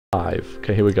5.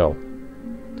 Okay, here we go.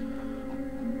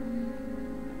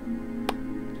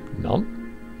 None.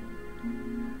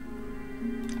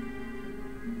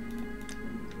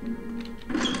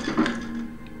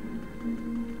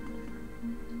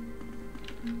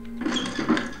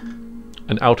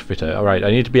 An outfitter. Alright,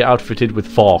 I need to be outfitted with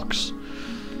forks.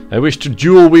 I wish to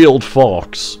dual wield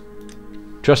forks.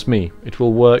 Trust me, it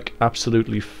will work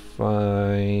absolutely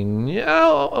fine. Yeah,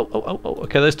 oh.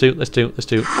 Okay, let's do.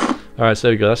 Alright, so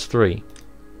there we go, that's 3.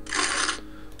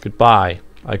 Goodbye.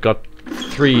 I got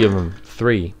 3 of them.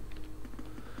 3.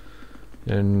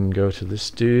 And go to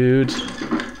this dude.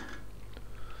 I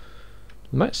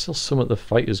might sell some at the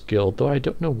Fighters Guild, though I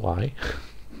don't know why.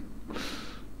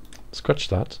 Scratch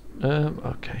that.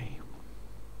 Okay.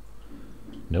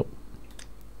 Nope.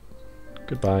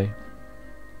 Goodbye.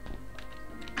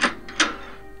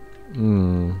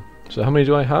 So how many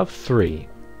do I have? 3.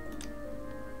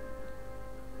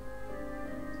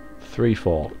 3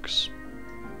 forks.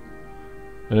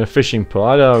 And a fishing pole.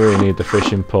 I don't really need the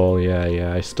fishing pole.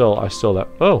 Yeah. I stole that.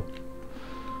 Oh.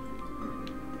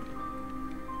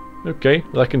 Okay,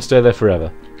 well, I can stay there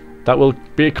forever. That will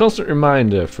be a constant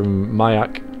reminder from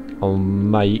Mayak on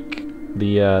Mike,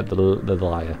 the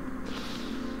liar.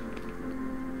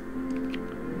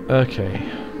 Okay.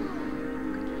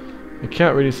 I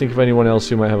can't really think of anyone else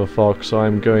who might have a fork, so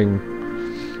I'm going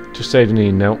to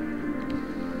Daedric now.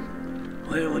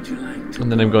 Where would you like to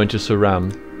And then I'm going to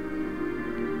Saran.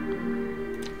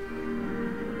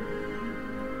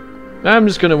 I'm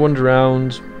just going to wander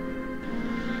around,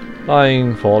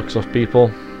 buying forks off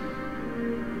people.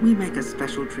 We make a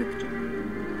special trip to.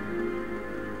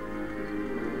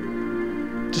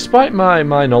 Despite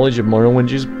my knowledge of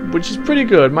Morrowind, which is pretty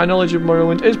good, my knowledge of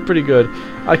Morrowind is pretty good,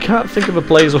 I can't think of a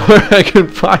place where I can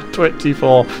find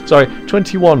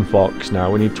 21 forks now.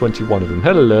 We need 21 of them.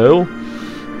 Hello!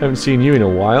 Haven't seen you in a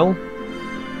while.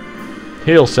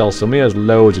 He'll sell some. He has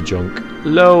loads of junk.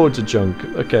 Loads of junk.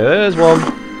 Okay, there's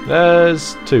 1.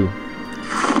 There's 2.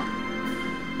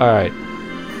 Alright.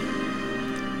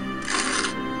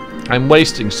 I'm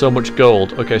wasting so much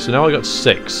gold. Okay, so now I got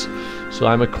 6. So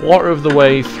I'm a quarter of the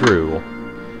way through.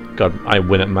 God, I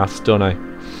win at maths, don't I?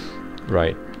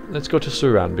 Right. Let's go to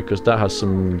Saran, because that has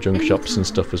some junk shops and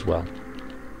stuff as well.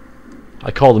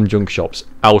 I call them junk shops.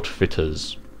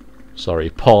 Outfitters. Sorry,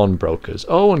 pawnbrokers.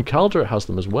 Oh, and Caldera has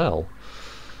them as well.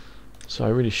 So I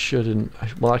really shouldn't...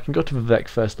 Well, I can go to Vivec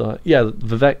first. Yeah,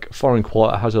 Vivec Foreign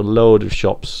Quarter has a load of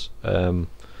shops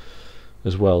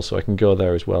as well, so I can go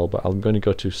there as well. But I'm going to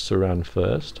go to Saran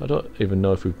first. I don't even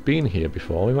know if we've been here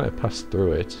before. We might have passed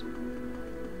through it.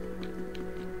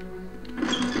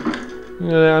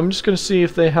 I'm just going to see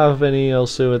if they have any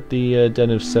also at the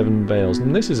Den of 7 Veils.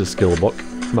 And this is a skill book.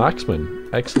 Marksman.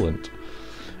 Excellent.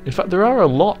 In fact, there are a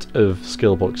lot of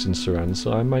skill books in Saran,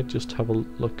 so I might just have a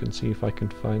look and see if I can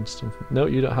find something. No,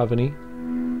 you don't have any.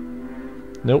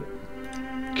 Nope.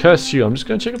 Curse you. I'm just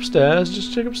going to check upstairs.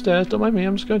 Just check upstairs. Don't mind me.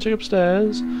 I'm just going to check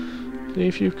upstairs. See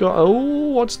if you've got... Oh,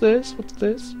 what's this? What's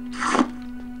this?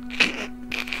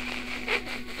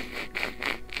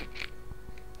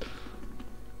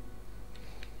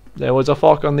 There was a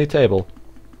fork on the table.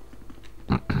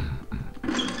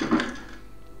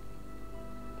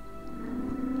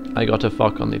 I got a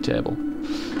fork on the table.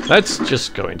 Let's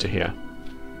just go into here.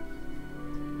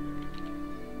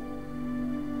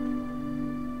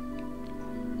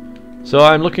 So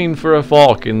I'm looking for a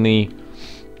fork in the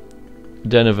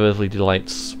Den of Earthly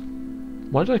Delights.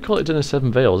 Why did I call it Den of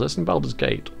 7 Veils? That's in Baldur's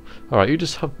Gate. Alright, you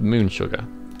just have moon sugar.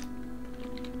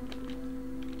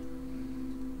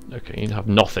 Okay, you have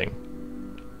nothing.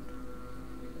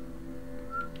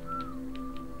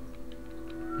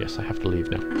 Yes, I have to leave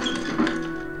now.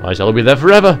 Otherwise I'll be there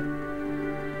forever!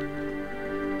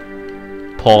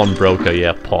 Pawnbroker,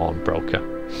 yeah, pawnbroker.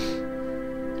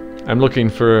 I'm looking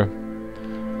for...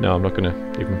 No, I'm not going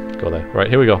to even go there. Right,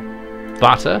 here we go.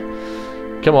 Batter.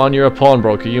 Come on, you're a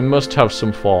pawnbroker. You must have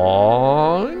some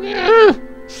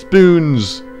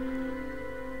spoons.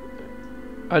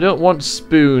 I don't want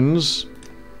spoons.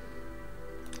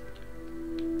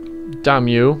 Damn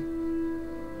you.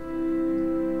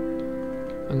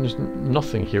 And there's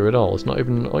nothing here at all. It's not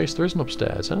even... Oh, yes, there is an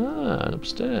upstairs. Ah, an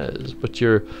upstairs. But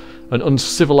you're an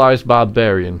uncivilized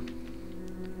barbarian.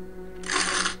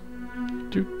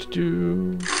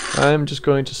 I'm just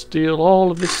going to steal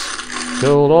all of this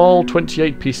gold, all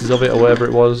 28 pieces of it, or whatever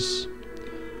it was.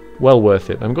 Well worth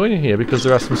it. I'm going in here because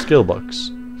there are some skill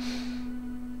books.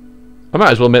 I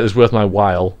might as well make this worth my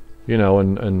while, you know,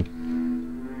 and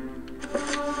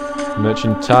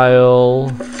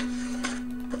mercantile.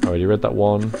 I already read that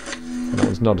one. That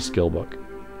one's not a skill book.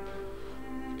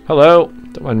 Hello.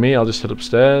 Don't mind me. I'll just head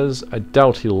upstairs. I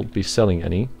doubt he'll be selling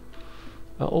any.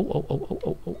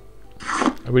 Oh.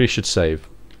 I really should save.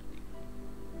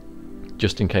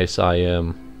 Just in case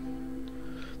the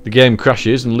game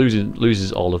crashes and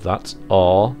loses all of that.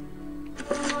 Or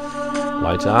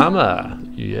light armor.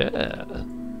 Yeah.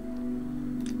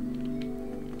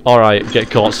 Or I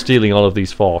get caught stealing all of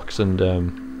these forks, and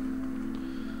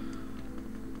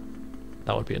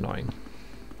that would be annoying.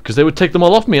 Because they would take them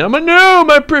all off me. I'm like, no,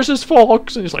 my precious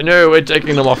forks. And he's like, no, we're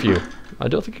taking them off you. I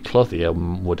don't think a Clothier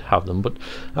would have them, but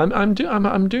I'm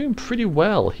doing pretty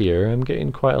well here. I'm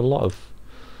getting quite a lot of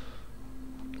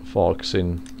forks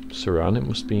in Suran. It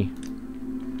must be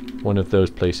one of those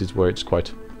places where it's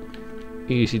quite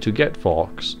easy to get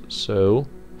forks. So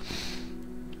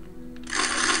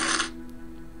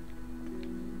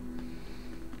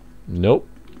nope.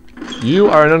 You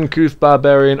are an uncouth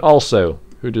barbarian also,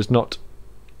 who does not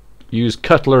use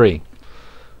cutlery.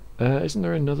 Isn't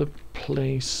there another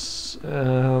place?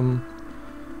 So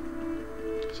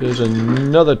there's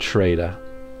another trader.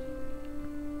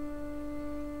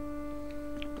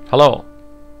 Hello.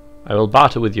 I will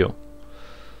barter with you.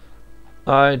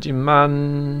 I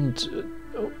demand...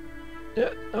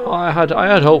 I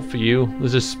had hope for you.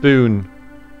 There's a spoon.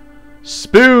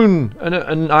 Spoon!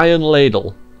 An iron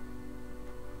ladle.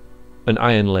 An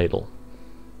iron ladle.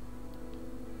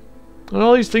 And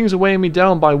all these things are weighing me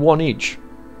down by one each.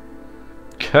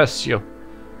 Curse you.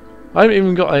 I haven't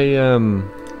even got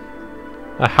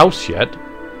a house yet.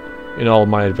 In all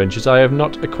my adventures, I have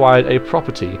not acquired a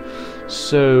property.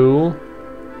 So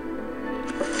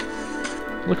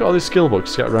look at all these skill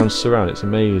books scattered around Suran. It's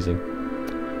amazing.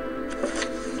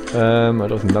 I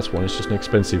don't think that's one. It's just an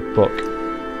expensive book.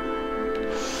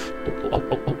 Oh.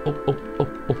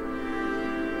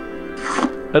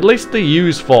 At least they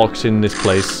use forks in this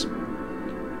place.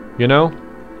 You know?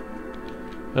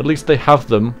 At least they have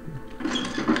them.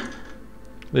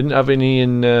 They didn't have any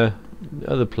in the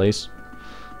other place.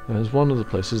 There's one other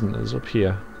place, isn't there? It's up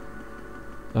here.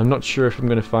 I'm not sure if I'm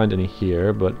going to find any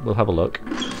here, but we'll have a look.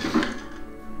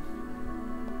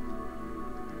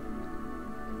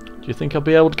 Do you think I'll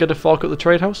be able to get a fork at the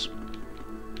trade house?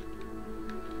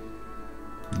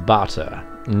 Barter.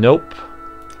 Nope.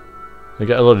 I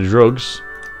get a lot of drugs.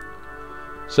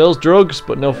 Sells drugs,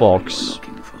 but no forks.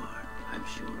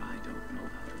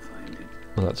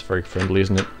 Well, that's very friendly,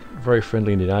 isn't it? Very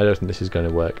friendly indeed. I don't think this is going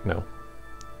to work. No.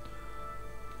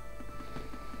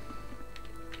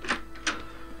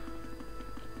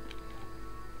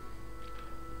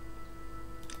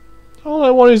 All I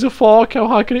want is a fork. How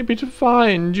hard can it be to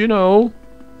find, you know?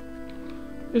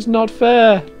 It's not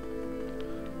fair.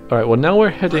 Alright, well now we're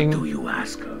heading... What do you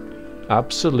ask of me?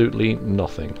 Absolutely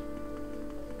nothing.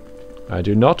 I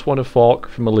do not want a fork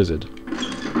from a lizard.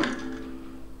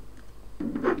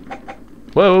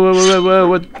 Whoa.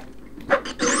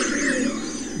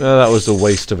 Oh, that was a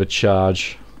waste of a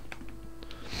charge.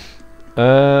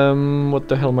 What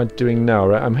the hell am I doing now?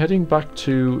 Right, I'm heading back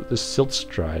to the Silt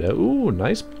Strider. Ooh,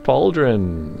 nice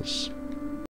pauldrons.